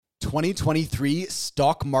2023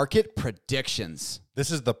 stock market predictions. This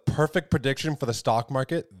is the perfect prediction for the stock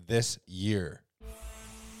market this year.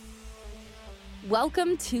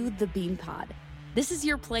 Welcome to the Bean Pod. This is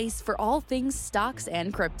your place for all things stocks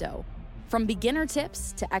and crypto. From beginner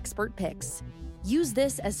tips to expert picks. Use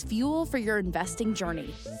this as fuel for your investing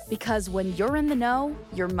journey, because when you're in the know,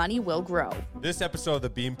 your money will grow. This episode of the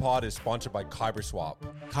Bean Pod is sponsored by KyberSwap.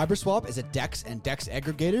 KyberSwap is a DEX and DEX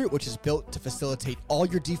aggregator, which is built to facilitate all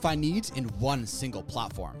your DeFi needs in one single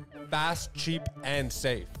platform. Fast, cheap, and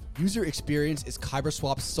safe. User experience is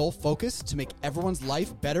KyberSwap's sole focus to make everyone's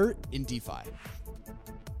life better in DeFi.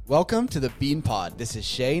 Welcome to the Bean Pod. This is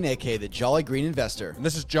Shane, aka the Jolly Green Investor. And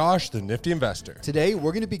this is Josh, the Nifty Investor. Today,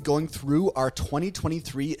 we're going to be going through our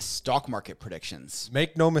 2023 stock market predictions.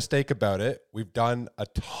 Make no mistake about it, we've done a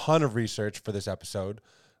ton of research for this episode.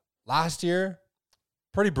 Last year,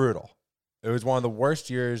 pretty brutal. It was one of the worst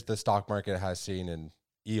years the stock market has seen in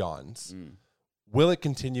eons. Will it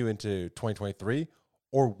continue into 2023?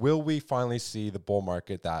 Or will we finally see the bull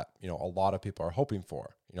market that, a lot of people are hoping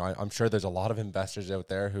for? I'm sure there's a lot of investors out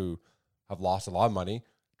there who have lost a lot of money.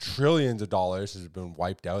 Trillions of dollars has been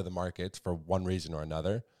wiped out of the markets for one reason or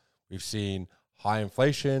another. We've seen high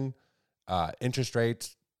inflation, interest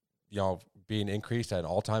rates, being increased at an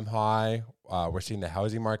all-time high. We're seeing the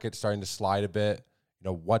housing market starting to slide a bit.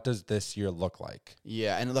 What does this year look like?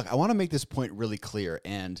 Yeah, and look, I want to make this point really clear.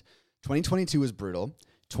 And 2022 was brutal.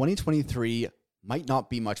 2023 might not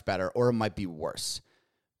be much better, or it might be worse.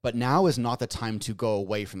 But now is not the time to go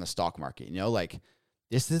away from the stock market.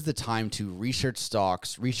 This is the time to research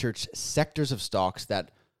stocks, research sectors of stocks that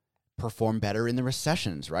perform better in the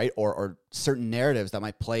recessions, right? Or certain narratives that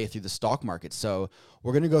might play through the stock market. So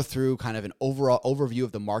we're going to go through kind of an overall overview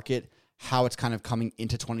of the market, how it's kind of coming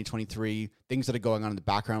into 2023, things that are going on in the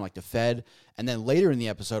background like the Fed. And then later in the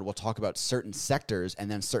episode, we'll talk about certain sectors and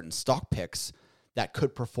then certain stock picks that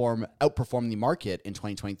could outperform the market in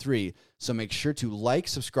 2023. So make sure to like,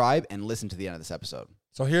 subscribe, and listen to the end of this episode.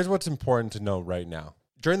 So here's what's important to know right now.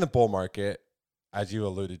 During the bull market, as you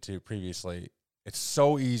alluded to previously, it's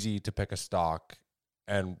so easy to pick a stock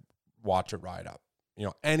and watch it ride up.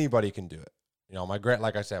 Anybody can do it.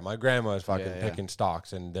 Like I said, my grandma is picking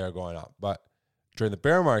stocks and they're going up. But during the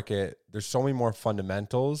bear market, there's so many more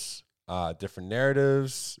fundamentals, different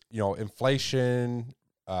narratives, inflation,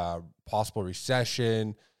 possible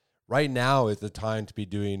recession. Right now is the time to be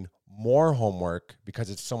doing more homework because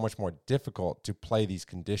it's so much more difficult to play these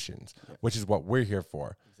conditions, which is what we're here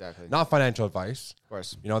for. Exactly. Not financial advice. Of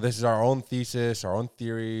course. This is our own thesis, our own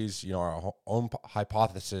theories, our own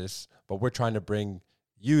hypothesis, but we're trying to bring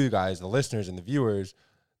you guys, the listeners and the viewers,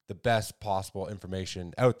 the best possible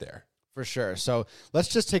information out there. For sure. So let's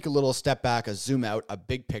just take a little step back, a zoom out, a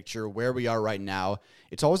big picture, where we are right now.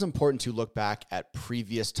 It's always important to look back at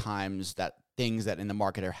previous times that things that in the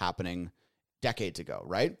market are happening decades ago,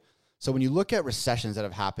 right? So when you look at recessions that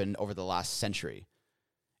have happened over the last century,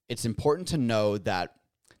 it's important to know that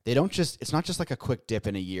it's not just like a quick dip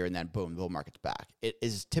in a year and then boom, the bull market's back. It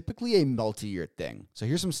is typically a multi-year thing. So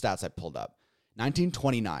here's some stats I pulled up.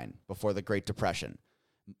 1929, before the Great Depression,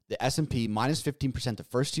 the S&P minus 15% the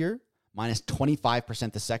first year, minus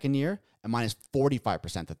 25% the second year, and minus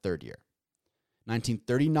 45% the third year.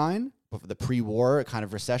 1939, before the pre-war kind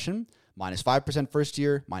of recession, minus 5% first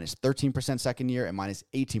year, minus 13% second year, and minus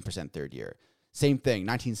 18% third year. Same thing,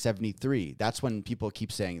 1973. That's when people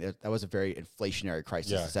keep saying that was a very inflationary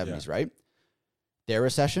crisis in the 70s, right? Their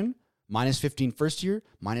recession, minus 15 first year,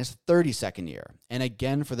 minus 30 second year. And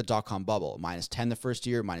again for the dot-com bubble, minus 10 the first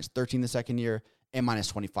year, minus 13 the second year, and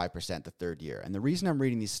minus 25% the third year. And the reason I'm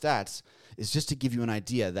reading these stats is just to give you an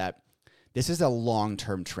idea that this is a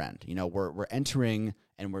long-term trend. We're entering,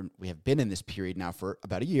 and we have been in this period now for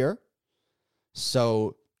about a year.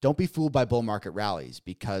 So don't be fooled by bear market rallies.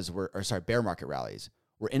 We're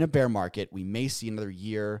in a bear market. We may see another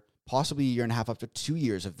year, possibly a year and a half, up to 2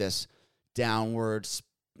 years of this downwards,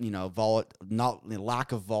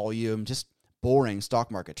 lack of volume, just boring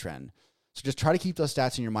stock market trend. So just try to keep those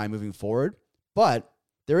stats in your mind moving forward. But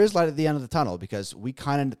there is light at the end of the tunnel because we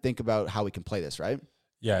kind of think about how we can play this, right?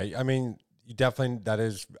 Yeah, I mean, you definitely,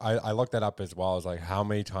 I looked that up as well as like how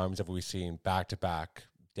many times have we seen back-to-back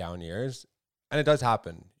down years? And it does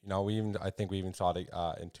happen. I think we even saw it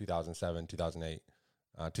in 2007, 2008,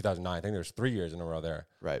 2009. I think there's 3 years in a row there.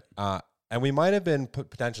 Right. And we might have been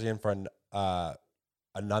potentially in for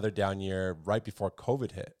another down year right before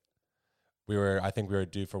COVID hit. I think we were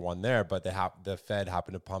due for one there, but the Fed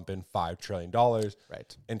happened to pump in $5 trillion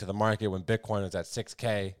into the market when Bitcoin was at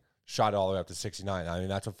 6K, shot it all the way up to 69. I mean,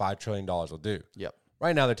 that's what $5 trillion will do. Yep.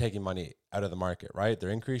 right now they're taking money out of the market, right? They're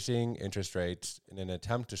increasing interest rates in an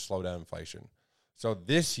attempt to slow down inflation. So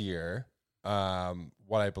this year,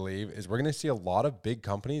 what I believe is we're going to see a lot of big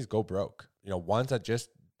companies go broke. Ones that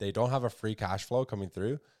they don't have a free cash flow coming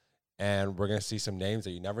through. And we're going to see some names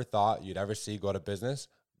that you never thought you'd ever see go out of business.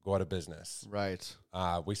 Right.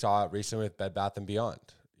 We saw it recently with Bed Bath & Beyond.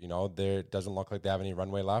 There doesn't look like they have any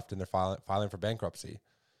runway left, and they're filing for bankruptcy.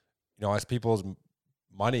 As people's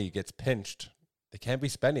money gets pinched, they can't be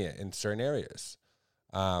spending it in certain areas.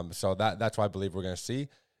 So that's why I believe we're going to see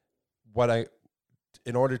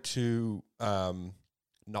in order to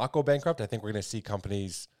not go bankrupt, I think we're going to see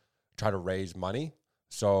companies try to raise money.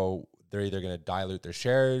 So they're either going to dilute their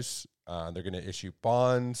shares, they're going to issue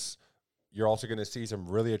bonds. You're also going to see some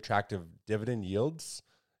really attractive dividend yields.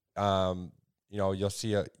 You'll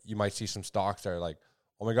see you might see some stocks that are like,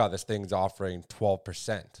 oh my God, this thing's offering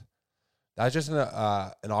 12%. That's just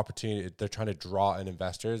an opportunity. They're trying to draw in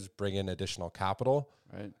investors, bring in additional capital.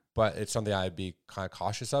 Right. But it's something I'd be kind of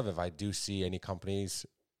cautious of if I do see any companies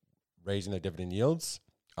raising their dividend yields.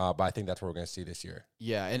 But I think that's what we're going to see this year.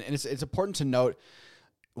 Yeah, and it's important to note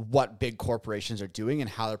what big corporations are doing and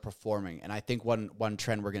how they're performing. And I think one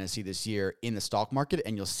trend we're going to see this year in the stock market,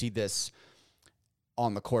 and you'll see this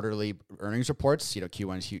on the quarterly earnings reports,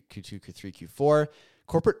 Q1, Q2, Q3, Q4,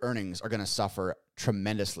 corporate earnings are going to suffer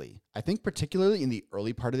tremendously. I think particularly in the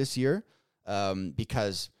early part of this year,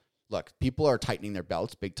 because look, people are tightening their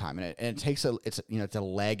belts big time, and it takes it's a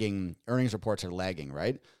lagging, earnings reports are lagging,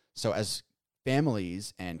 right? So as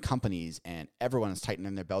families and companies and everyone is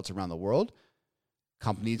tightening their belts around the world,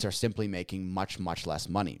 companies are simply making much, much less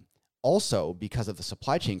money. Also, because of the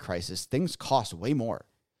supply chain crisis, things cost way more.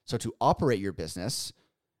 So to operate your business,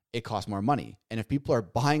 it costs more money. And if people are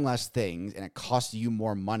buying less things and it costs you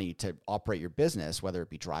more money to operate your business, whether it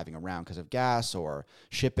be driving around because of gas or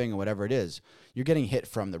shipping or whatever it is, you're getting hit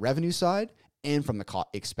from the revenue side and from the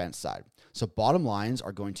expense side. So bottom lines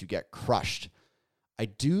are going to get crushed. I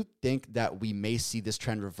do think that we may see this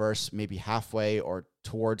trend reverse maybe halfway or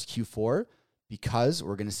towards Q4 because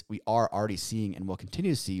we are already seeing and will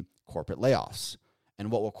continue to see corporate layoffs. And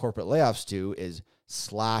what will corporate layoffs do is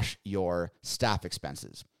slash your staff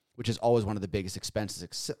expenses, which is always one of the biggest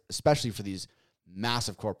expenses, especially for these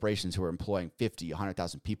massive corporations who are employing 50,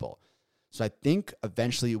 100,000 people. So I think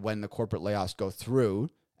eventually when the corporate layoffs go through,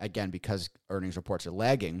 again, because earnings reports are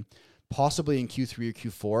lagging, possibly in Q3 or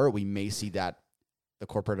Q4, we may see that the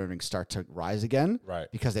corporate earnings start to rise again, right?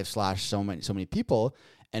 Because they've slashed so many people.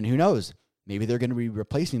 And who knows, maybe they're going to be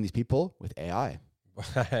replacing these people with AI.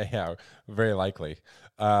 Yeah, very likely.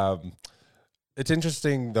 It's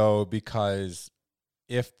interesting though, because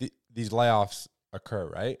if these layoffs occur,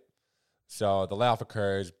 right? So the layoff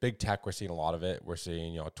occurs, big tech, we're seeing a lot of it. We're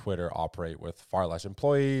seeing, Twitter operate with far less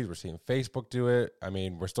employees. We're seeing Facebook do it. I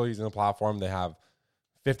mean, we're still using the platform. They have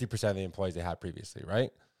 50% of the employees they had previously, right?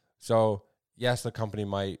 So yes, the company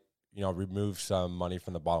might, remove some money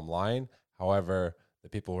from the bottom line. However, the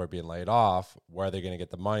people who are being laid off, where are they going to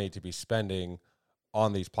get the money to be spending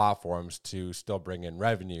on these platforms to still bring in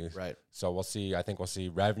revenue? Right. So we'll see. I think we'll see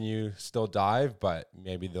revenue still dive, but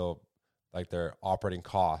maybe their operating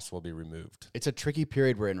costs will be removed. It's a tricky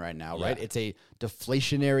period we're in right now, right? It's a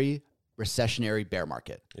deflationary, recessionary bear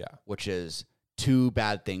market. Yeah. Which is two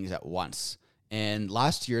bad things at once. And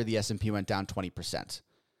last year, the S&P went down 20%.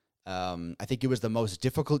 I think it was the most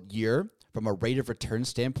difficult year from a rate of return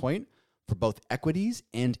standpoint for both equities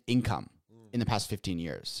and income in the past 15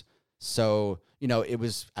 years. So, it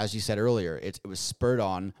was, as you said earlier, it was spurred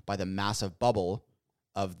on by the massive bubble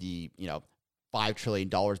of the, $5 trillion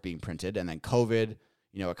being printed. And then COVID,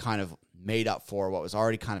 it kind of made up for what was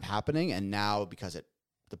already kind of happening. And now because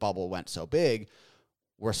the bubble went so big,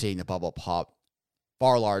 we're seeing the bubble pop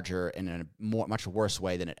far larger and in a much worse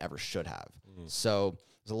way than it ever should have. Mm-hmm. So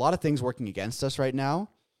there's a lot of things working against us right now.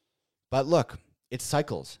 But look, it's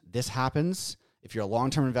cycles. This happens. If you're a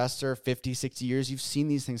long-term investor, 50, 60 years, you've seen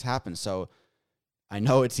these things happen. So I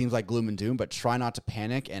know it seems like gloom and doom, but try not to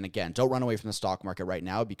panic. And again, don't run away from the stock market right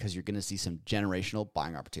now because you're going to see some generational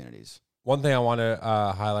buying opportunities. One thing I want to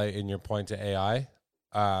highlight in your point to AI.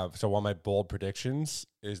 So one of my bold predictions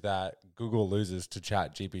is that Google loses to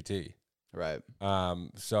ChatGPT. Right.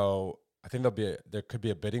 So I think there could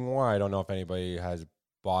be a bidding war. I don't know if anybody has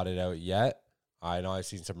bought it out yet. I know I've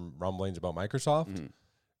seen some rumblings about Microsoft. Mm-hmm.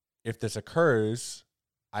 If this occurs,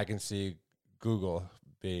 I can see Google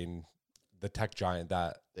being the tech giant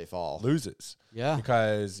that they fall loses. Yeah.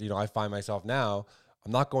 Because, I find myself now,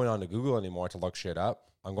 I'm not going on to Google anymore to look shit up.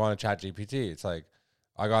 I'm going to ChatGPT. It's like,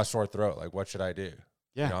 I got a sore throat. Like, what should I do?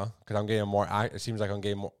 Yeah. Because I'm getting it seems like I'm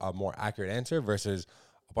getting a more accurate answer versus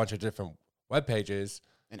a bunch of different web pages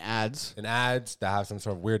And ads. that have some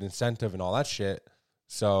sort of weird incentive and all that shit.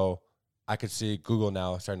 So I could see Google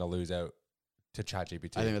now starting to lose out to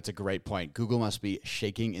ChatGPT. I think that's a great point. Google must be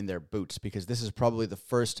shaking in their boots because this is probably the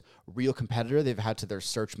first real competitor they've had to their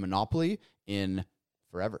search monopoly in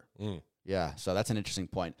forever. Yeah, so that's an interesting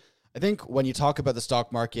point. I think when you talk about the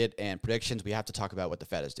stock market and predictions, we have to talk about what the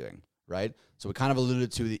Fed is doing, right? So we kind of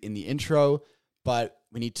alluded to in the intro, but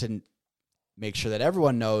we need to make sure that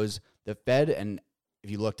everyone knows the Fed, and if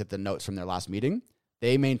you looked at the notes from their last meeting,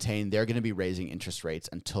 they maintain they're going to be raising interest rates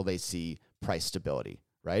until they see price stability,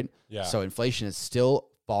 right? Yeah. So inflation is still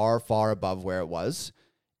far, far above where it was.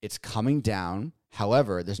 It's coming down.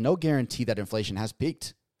 However, there's no guarantee that inflation has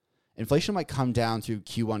peaked. Inflation might come down through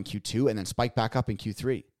Q1, Q2, and then spike back up in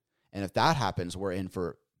Q3. And if that happens, we're in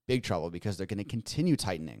for big trouble because they're going to continue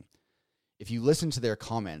tightening. If you listen to their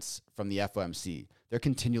comments from the FOMC, they're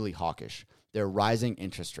continually hawkish. They're rising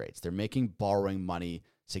interest rates. They're making borrowing money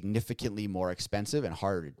significantly more expensive and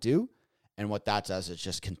harder to do. And what that does is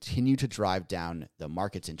just continue to drive down the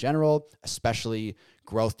markets in general, especially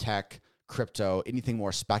growth tech, crypto, anything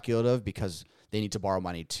more speculative because they need to borrow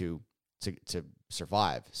money to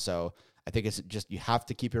survive. So I think it's just, you have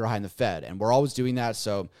to keep your eye on the Fed, and we're always doing that.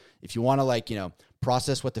 So if you want to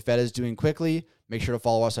process what the Fed is doing quickly, make sure to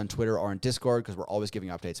follow us on Twitter or on Discord because we're always giving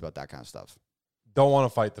updates about that kind of stuff. Don't want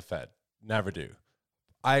to fight the Fed. Never do.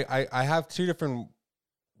 I have two different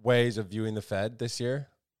ways of viewing the Fed this year.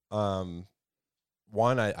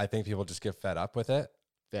 One, I think people just get fed up with it.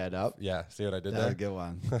 Fed up? Yeah. See what I did That's there? a good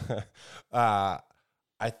one.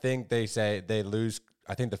 I think they say they lose.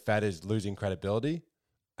 I think the Fed is losing credibility,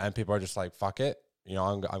 and people are just like, fuck it.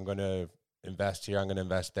 I'm going to invest here. I'm going to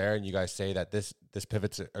invest there. And you guys say that this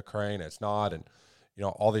pivot's occurring. It's not. And,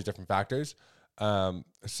 all these different factors.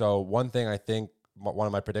 So one thing I think, one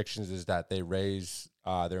of my predictions is that they raise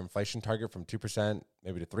their inflation target from 2%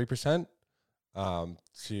 maybe to 3%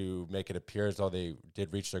 to make it appear as though they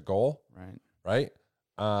did reach their goal. Right.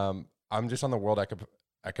 I'm just on the World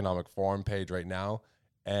Economic Forum page right now,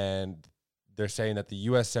 and they're saying that the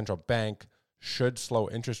U.S. Central Bank should slow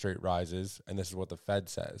interest rate rises, and this is what the Fed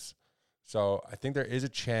says. So I think there is a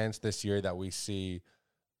chance this year that we see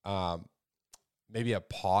maybe a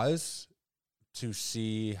pause to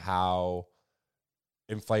see how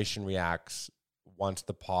inflation reacts once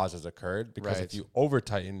the pause has occurred. Because if you over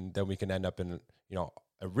tighten, then we can end up in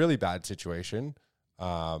a really bad situation.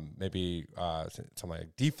 Maybe something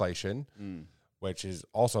like deflation, which is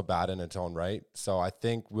also bad in its own right. So I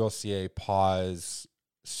think we'll see a pause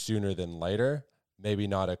sooner than later. Maybe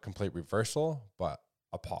not a complete reversal, but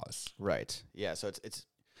a pause. Right. Yeah. So it's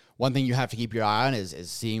one thing you have to keep your eye on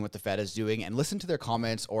is seeing what the Fed is doing and listen to their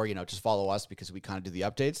comments, or just follow us because we kind of do the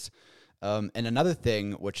updates. And another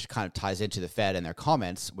thing which kind of ties into the Fed and their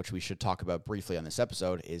comments, which we should talk about briefly on this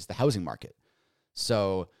episode, is the housing market.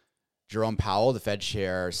 So Jerome Powell, the Fed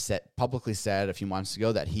chair, publicly said a few months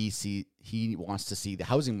ago that he wants to see the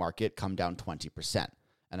housing market come down 20%.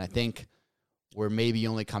 And I think we're maybe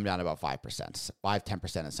only come down about 5%,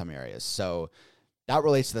 10% in some areas. So that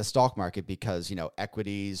relates to the stock market because,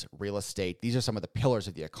 equities, real estate, these are some of the pillars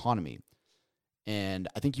of the economy. And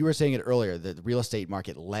I think you were saying it earlier, that the real estate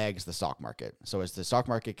market lags the stock market. So as the stock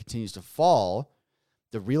market continues to fall,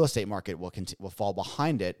 the real estate market will fall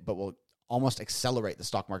behind it, but will almost accelerate the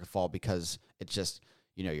stock market fall because it's just,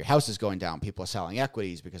 your house is going down. People are selling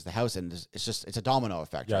equities because the house, and it's a domino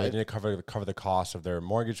effect. Yeah, right? They need to cover the cost of their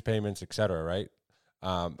mortgage payments, et cetera, right?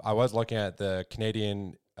 I was looking at the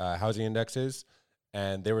Canadian housing indexes,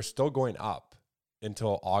 and they were still going up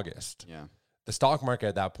until August. Yeah. The stock market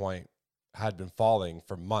at that point had been falling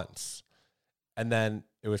for months. And then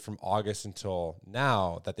it was from August until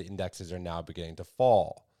now that the indexes are now beginning to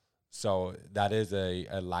fall. So that is a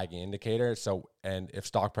lagging indicator. So, and if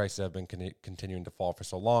stock prices have been continuing to fall for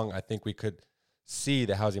so long, I think we could see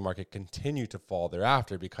the housing market continue to fall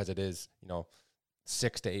thereafter because it is,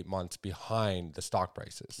 6 to 8 months behind the stock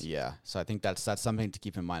prices. Yeah. So I think that's something to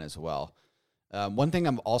keep in mind as well. One thing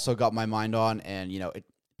I've also got my mind on, and,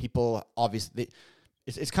 people obviously,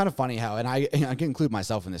 it's kind of funny how, and I can include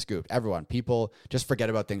myself in this group, people just forget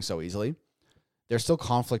about things so easily. There's still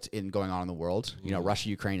conflict going on in the world. Russia,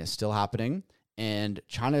 Ukraine is still happening, and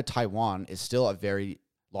China, Taiwan is still a very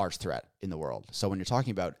large threat in the world. So when you're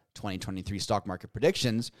talking about 2023 stock market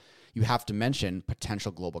predictions, you have to mention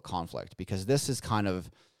potential global conflict because this is kind of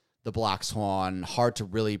the black swan, hard to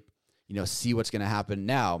really, see what's going to happen.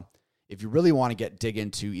 Now, if you really want to dig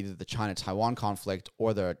into either the China-Taiwan conflict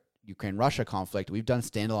or the Ukraine-Russia conflict, we've done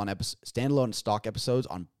standalone stock episodes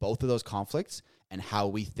on both of those conflicts and how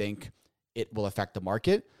we think it will affect the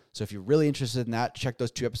market. So if you're really interested in that, check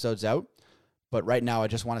those 2 episodes out. But right now, I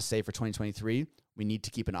just want to say for 2023, we need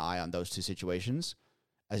to keep an eye on those two situations.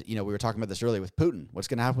 As you know, we were talking about this earlier with Putin. What's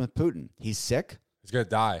going to happen with Putin? He's sick. He's going to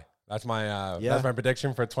die. That's my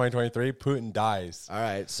prediction for 2023. Putin dies. All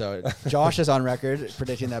right. So Josh is on record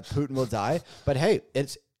predicting that Putin will die. But hey,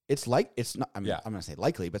 it's not. I'm going to say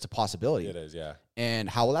likely, but it's a possibility. It is, yeah. And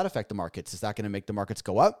how will that affect the markets? Is that going to make the markets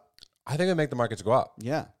go up? I think it'll make the markets go up.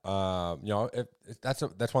 Yeah. You know, if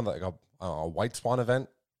that's one like a white swan event.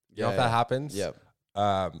 You know, if that happens. Yeah.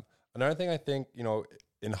 Another thing I think, you know,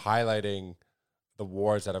 in highlighting the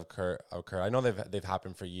wars that have occurred. I know they've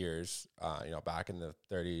happened for years. You know, back in the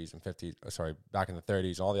 30s and 50s. Back in the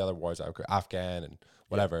 30s, and all the other wars that occurred, Afghan and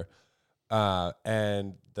whatever.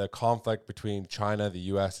 And the conflict between China, the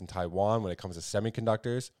U.S., and Taiwan when it comes to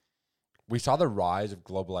semiconductors. We saw the rise of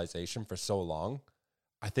globalization for so long.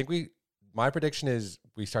 I think my prediction is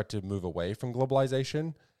we start to move away from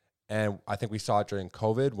globalization. And I think we saw it during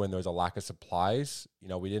COVID when there was a lack of supplies. You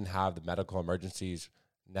know, we didn't have the medical emergencies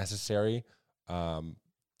necessary to,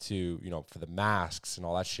 you know, for the masks and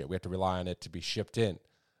all that shit. We had to rely on it to be shipped in.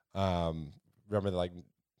 Remember, like,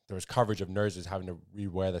 there was coverage of nurses having to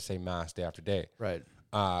re-wear the same mask day after day. Right.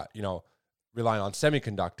 You know, relying on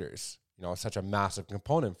semiconductors, you know, such a massive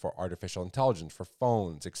component for artificial intelligence, for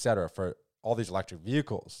phones, et cetera, for all these electric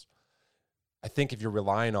vehicles. I think if you're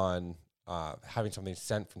relying on having something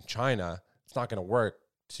sent from China, it's not going to work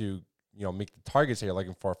to, you know, meet the targets that you're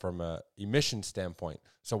looking for from a emission standpoint.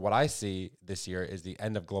 So what I see this year is the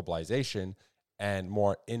end of globalization and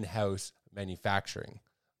more in-house manufacturing,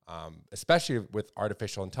 especially with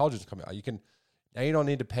artificial intelligence coming out. Now you don't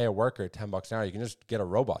need to pay a worker $10 an hour. You can just get a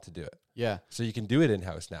robot to do it. Yeah. So you can do it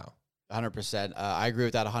in-house now. 100%. I agree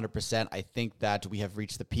with that 100%. I think that we have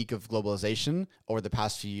reached the peak of globalization over the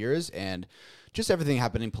past few years, and just everything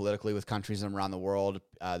happening politically with countries around the world.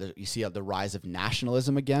 You see the rise of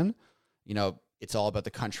nationalism again. You know, it's all about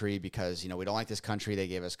the country because, you know, we don't like this country. They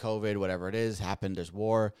gave us COVID, whatever it is happened. There's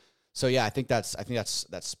war. So yeah, I think that's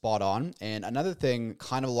spot on. And another thing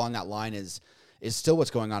kind of along that line is still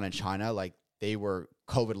what's going on in China. Like, they were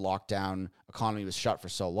COVID lockdown, economy was shut for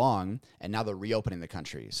so long, and now they're reopening the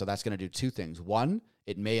country. So that's going to do two things. One,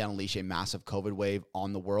 it may unleash a massive COVID wave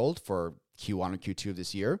on the world for Q1 and Q2 of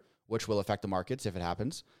this year, which will affect the markets if it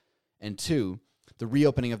happens. And two, the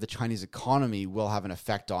reopening of the Chinese economy will have an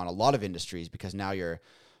effect on a lot of industries because now you're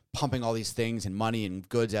pumping all these things and money and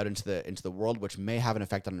goods out into the world, which may have an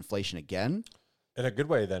effect on inflation again. In a good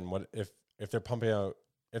way, then, what if they're pumping out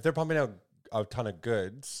a ton of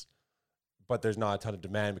goods, but there's not a ton of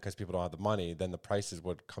demand because people don't have the money, then the prices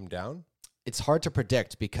would come down? It's hard to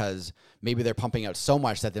predict because maybe they're pumping out so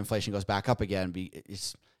much that the inflation goes back up again.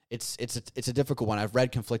 It's a difficult one. I've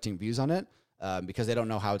read conflicting views on it because they don't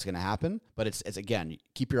know how it's going to happen. But it's again,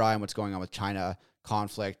 keep your eye on what's going on with China,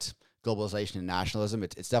 conflict, globalization, and nationalism.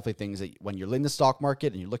 It's definitely things that when you're in the stock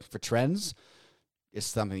market and you're looking for trends, it's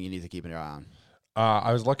something you need to keep an eye on.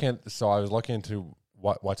 I was looking into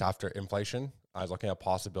what's after inflation. I was looking at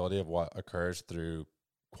possibility of what occurs through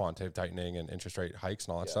quantitative tightening and interest rate hikes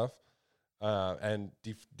and all that stuff. And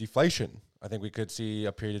deflation. I think we could see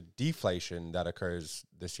a period of deflation that occurs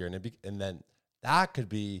this year. And then that could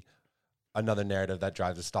be another narrative that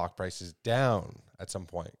drives the stock prices down at some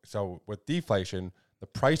point. So with deflation, the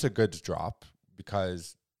price of goods drop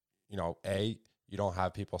because, you know, you don't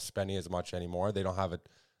have people spending as much anymore. They don't have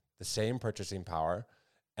the same purchasing power.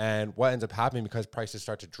 And what ends up happening because prices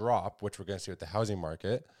start to drop, which we're going to see with the housing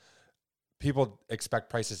market, people expect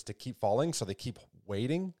prices to keep falling, so they keep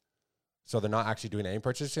waiting. So they're not actually doing any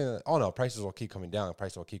purchasing. Oh, no, prices will keep coming down.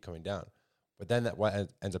 Prices will keep coming down. But then what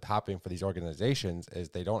ends up happening for these organizations is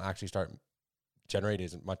they don't actually start generating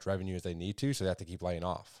as much revenue as they need to, so they have to keep laying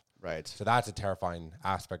off. Right. So that's a terrifying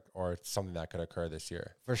aspect or something that could occur this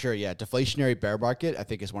year. For sure, yeah. Deflationary bear market, I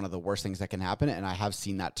think, is one of the worst things that can happen. And I have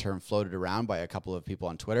seen that term floated around by a couple of people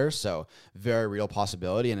on Twitter. So very real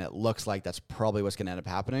possibility. And it looks like that's probably what's going to end up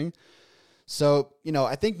happening. So, you know,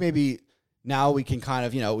 I think maybe now we can kind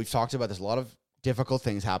of, you know, we've talked about there's a lot of difficult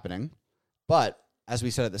things happening. But as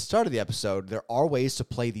we said at the start of the episode, there are ways to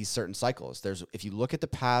play these certain cycles. If you look at the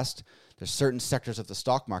past, there's certain sectors of the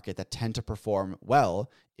stock market that tend to perform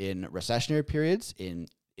well in recessionary periods, in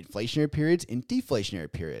inflationary periods, in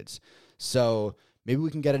deflationary periods. So maybe we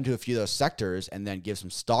can get into a few of those sectors and then give some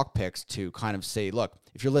stock picks to kind of say, look,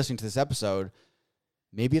 if you're listening to this episode,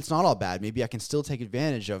 maybe it's not all bad. Maybe I can still take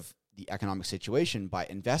advantage of the economic situation by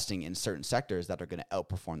investing in certain sectors that are going to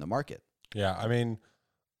outperform the market. Yeah, I mean,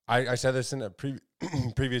 I said this in a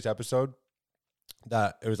previous episode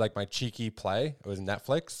that it was like my cheeky play. It was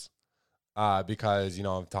Netflix because, you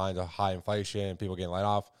know, times of high inflation, people getting laid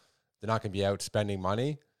off, they're not going to be out spending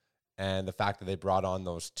money. And the fact that they brought on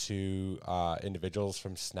those two individuals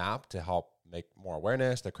from Snap to help make more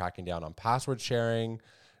awareness. They're cracking down on password sharing.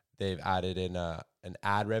 They've added in an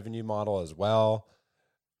ad revenue model as well.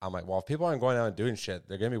 I'm like, well, if people aren't going out and doing shit,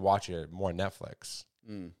 they're going to be watching more Netflix.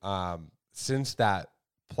 Since that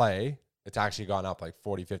play, it's actually gone up like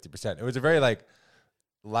 40, 50%. It was a very like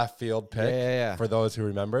left field pick for those who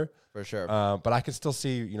remember. For sure. But I could still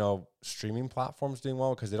see, streaming platforms doing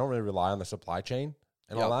well because they don't really rely on the supply chain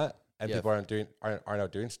and all that. And people aren't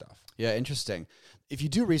out doing stuff. Yeah, interesting. If you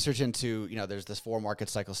do research into, there's this 4 market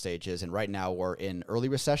cycle stages, and right now we're in early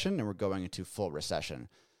recession and we're going into full recession.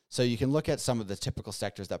 So you can look at some of the typical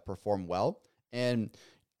sectors that perform well, and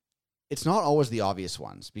it's not always the obvious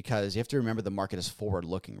ones because you have to remember the market is forward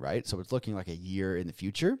looking, right? So it's looking like a year in the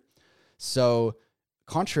future. So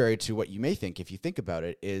contrary to what you may think, if you think about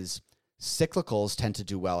it, is cyclicals tend to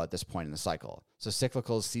do well at this point in the cycle. So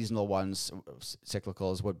cyclicals, seasonal ones,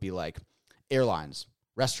 cyclicals would be like airlines,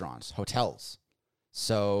 restaurants, hotels.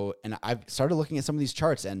 So, and I've started looking at some of these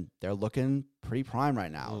charts and they're looking pretty prime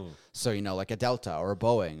right now. So, like a Delta or a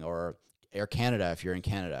Boeing or Air Canada, if you're in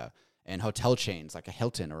Canada, and hotel chains like a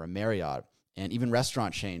Hilton or a Marriott, and even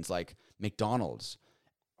restaurant chains like McDonald's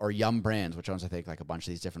or Yum Brands, which owns, I think, like a bunch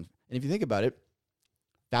of these different. And if you think about it,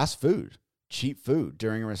 fast food, cheap food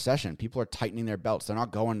during a recession, people are tightening their belts. They're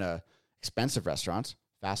not going to expensive restaurants,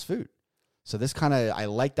 fast food. So this I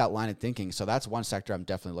like that line of thinking. So that's one sector I'm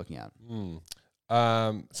definitely looking at.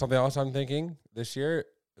 Something else I'm thinking this year,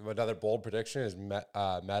 another bold prediction is Meta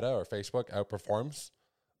or Facebook outperforms.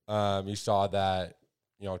 You saw that,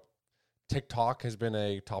 TikTok has been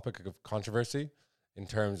a topic of controversy in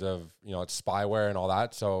terms of, it's spyware and all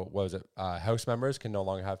that. So house members can no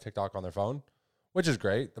longer have TikTok on their phone, which is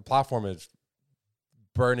great. The platform is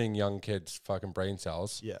burning young kids' fucking brain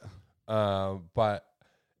cells. Yeah. But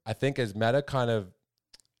I think as Meta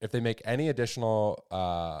if they make any additional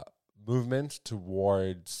movements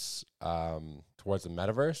towards the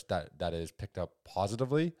metaverse that is picked up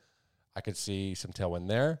positively, I could see some tailwind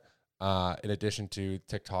there. In addition to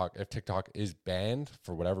TikTok, if TikTok is banned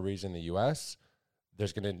for whatever reason in the US,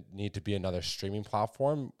 there's going to need to be another streaming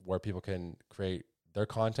platform where people can create their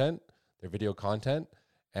content, their video content.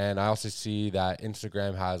 And I also see that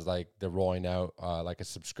Instagram has they're rolling out a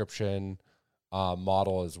subscription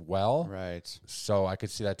model as well. Right. So I could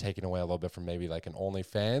see that taking away a little bit from maybe like an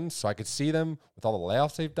OnlyFans. So I could see them with all the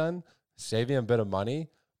layoffs they've done, saving a bit of money,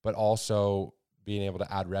 but also being able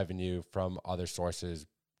to add revenue from other sources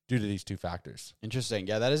due to these two factors. Interesting.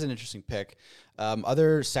 Yeah, that is an interesting pick.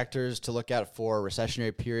 Other sectors to look at for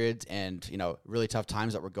recessionary periods and, really tough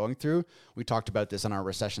times that we're going through. We talked about this on our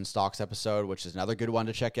recession stocks episode, which is another good one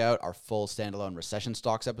to check out, our full standalone recession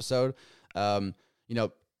stocks episode.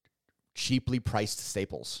 Cheaply priced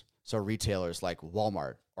staples. So retailers like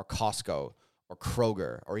Walmart or Costco or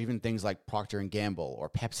Kroger, or even things like Procter & Gamble or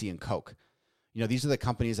Pepsi and Coke. These are the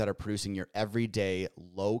companies that are producing your everyday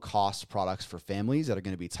low-cost products for families that are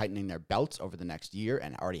going to be tightening their belts over the next year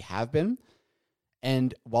and already have been.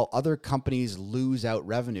 And while other companies lose out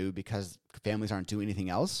revenue because families aren't doing anything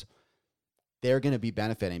else, they're going to be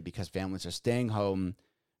benefiting because families are staying home,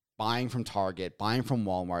 buying from Target, buying from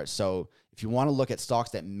Walmart. So if you want to look at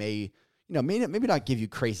stocks that may maybe not give you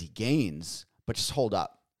crazy gains, but just hold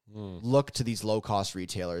up. Look to these low-cost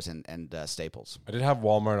retailers and staples. I did have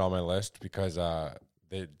Walmart on my list because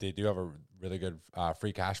they do have a really good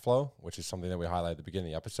free cash flow, which is something that we highlighted at the beginning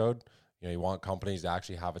of the episode. You want companies to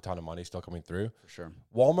actually have a ton of money still coming through. For sure.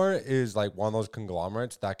 Walmart is like one of those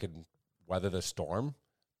conglomerates that could weather the storm,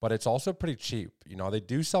 but it's also pretty cheap. They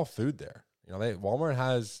do sell food there. Walmart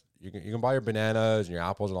has, you can buy your bananas and your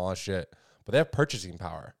apples and all that shit, but they have purchasing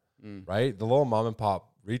power, right? The little mom and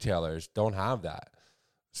pop retailers don't have that.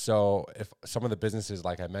 So if some of the businesses,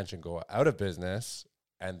 like I mentioned, go out of business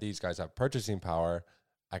and these guys have purchasing power,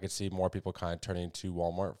 I could see more people kind of turning to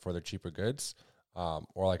Walmart for their cheaper goods, or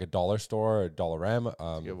like a dollar store or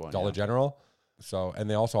Dollarama, Dollar General. So, and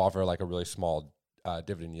they also offer like a really small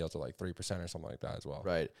dividend yields of like 3% or something like that as well.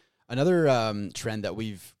 Right. Another trend that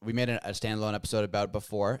we made a standalone episode about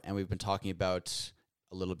before, and we've been talking about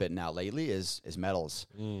a little bit now lately is metals.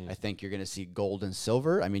 I think you're going to see gold and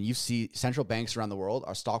silver. I mean, you see central banks around the world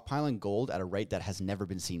are stockpiling gold at a rate that has never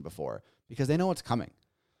been seen before because they know what's coming.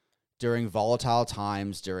 During volatile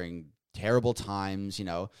times, during terrible times,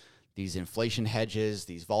 these inflation hedges,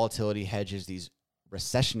 these volatility hedges, these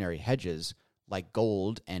recessionary hedges like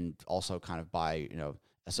gold and also kind of by,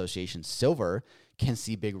 association silver can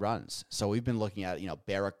see big runs. So we've been looking at,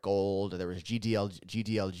 Barrick Gold. There was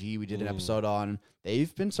GDLG we did an episode on.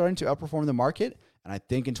 They've been starting to outperform the market. And I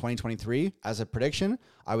think in 2023, as a prediction,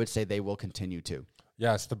 I would say they will continue to.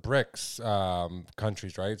 Yeah, it's the BRICS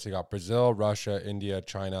countries, right? So you got Brazil, Russia, India,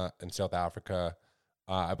 China, and South Africa.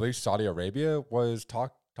 I believe Saudi Arabia was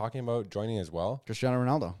talking about joining as well. Cristiano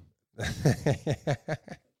Ronaldo.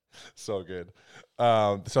 So good.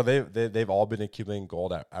 So they've all been accumulating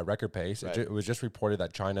gold at record pace. Right. It was just reported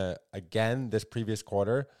that China, again, this previous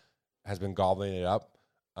quarter, has been gobbling it up.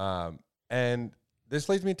 And this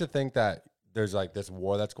leads me to think that there's like this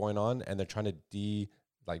war that's going on, and they're trying to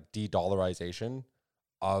de-dollarization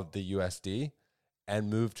of the USD and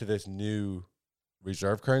move to this new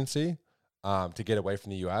reserve currency to get away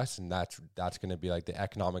from the US, and that's going to be like the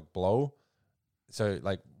economic blow. So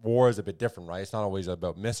like war is a bit different, right? It's not always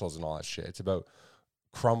about missiles and all that shit. It's about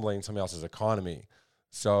crumbling somebody else's economy.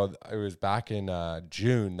 So it was back in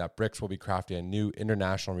June that BRICS will be crafting a new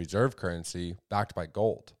international reserve currency backed by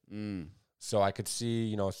gold. So I could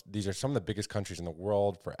see, these are some of the biggest countries in the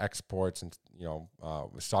world for exports, and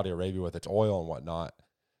Saudi Arabia with its oil and whatnot.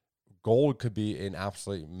 Gold could be an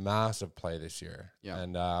absolutely massive play this year. Yeah.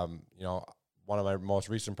 And one of my most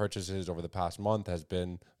recent purchases over the past month has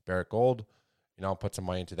been Barrick Gold. Put some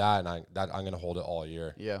money into that, and I'm going to hold it all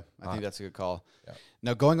year. Yeah, I think that's a good call. Yeah.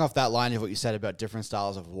 Now, going off that line of what you said about different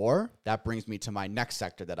styles of war, that brings me to my next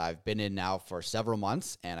sector that I've been in now for several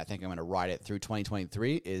months, and I think I'm going to ride it through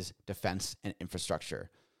 2023, is defense and infrastructure.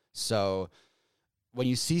 So when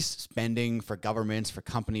you see spending for governments, for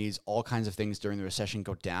companies, all kinds of things during the recession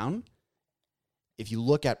go down, if you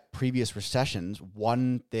look at previous recessions,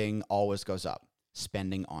 one thing always goes up: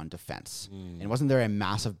 spending on defense. And wasn't there a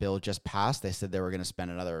massive bill just passed? They said they were going to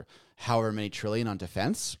spend another however many trillion on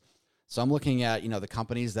defense. So I'm looking at, the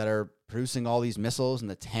companies that are producing all these missiles and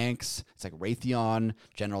the tanks. It's like Raytheon,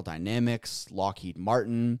 General Dynamics, Lockheed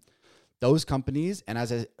Martin, those companies. And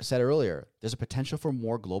as I said earlier, there's a potential for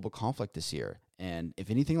more global conflict this year. And if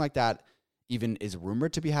anything like that even is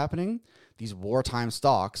rumored to be happening, these wartime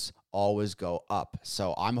stocks always go up.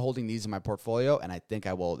 So I'm holding these in my portfolio, and I think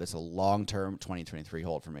I will. It's a long-term 2023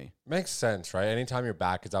 hold for me. Makes sense, right? Anytime your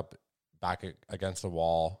back is up, back against the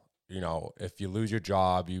wall, if you lose your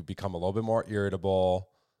job, you become a little bit more irritable.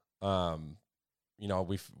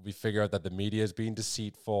 We figure out that the media is being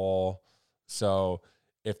deceitful. So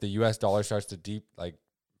if the US dollar starts to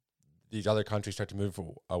these other countries start to move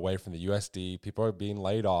away from the USD, people are being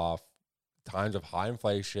laid off, times of high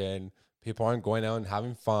inflation, people aren't going out and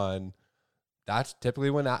having fun. That's typically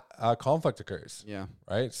when conflict occurs. Yeah.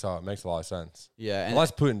 Right? So it makes a lot of sense. Yeah. And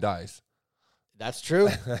unless Putin dies. That's true.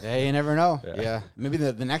 Yeah, you never know. Yeah. Maybe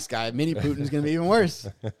the next guy, mini Putin's going to be even worse.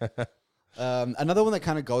 Another one that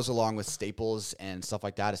kind of goes along with staples and stuff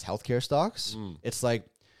like that is healthcare stocks. It's like,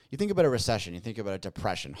 you think about a recession, you think about a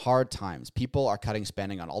depression, hard times. People are cutting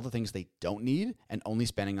spending on all the things they don't need and only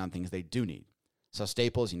spending on things they do need. So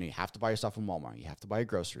staples, you have to buy your stuff from Walmart. You have to buy your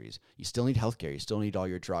groceries. You still need healthcare. You still need all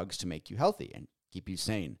your drugs to make you healthy and keep you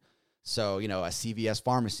sane. So, a CVS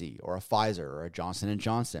pharmacy or a Pfizer or a Johnson &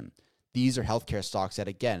 Johnson. These are healthcare stocks that,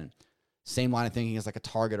 again, same line of thinking as like a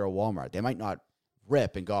Target or a Walmart. They might not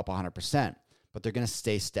rip and go up 100%, but they're going to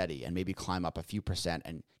stay steady and maybe climb up a few percent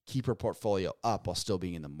and keep your portfolio up while still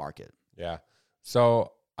being in the market. Yeah.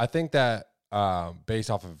 So I think that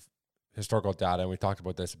based off of historical data, and we talked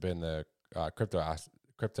about this a bit in the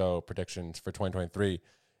crypto predictions for 2023,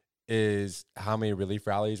 is how many relief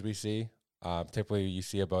rallies we see. Typically, you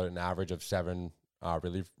see about an average of 7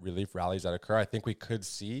 relief rallies that occur. I think we could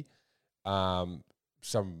see some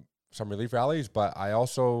relief rallies, but I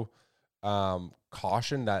also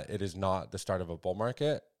caution that it is not the start of a bull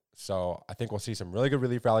market. So I think we'll see some really good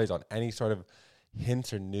relief rallies on any sort of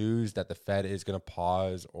hints or news that the Fed is going to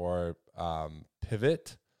pause or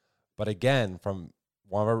pivot. But again, from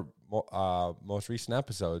one of our most recent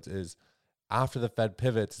episodes, is after the Fed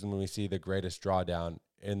pivots is when we see the greatest drawdown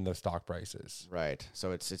in the stock prices. Right.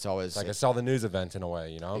 So it's always like a sell the news event in a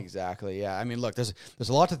way, Exactly. Yeah. I mean, look, there's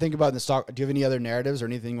a lot to think about in the stock. Do you have any other narratives or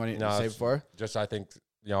anything you want to say before? Just I think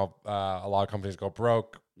a lot of companies go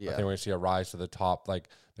broke. Yeah. I think we're going to see a rise to the top. Like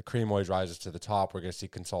the cream always rises to the top. We're going to see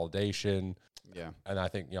consolidation. Yeah. And I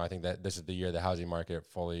think that this is the year the housing market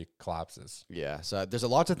fully collapses. Yeah. So there's a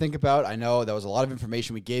lot to think about. I know that was a lot of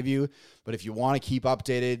information we gave you, but if you want to keep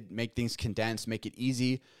updated, make things condensed, make it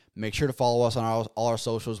easy, make sure to follow us on all our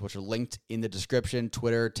socials, which are linked in the description: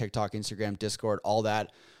 Twitter, TikTok, Instagram, Discord, all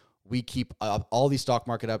that. We keep up all these stock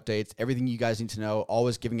market updates, everything you guys need to know,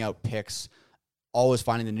 always giving out picks, always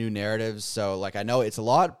finding the new narratives. So I know it's a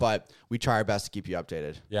lot, but we try our best to keep you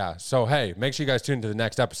updated. Yeah. So, hey, make sure you guys tune into the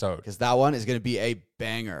next episode, because that one is going to be a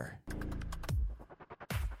banger.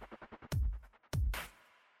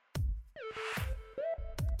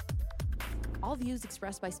 All views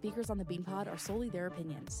expressed by speakers on the Bean Pod are solely their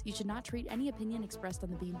opinions. You should not treat any opinion expressed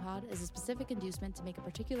on the Bean Pod as a specific inducement to make a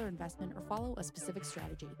particular investment or follow a specific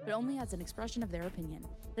strategy, but only as an expression of their opinion.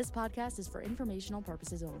 This podcast is for informational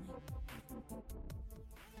purposes only.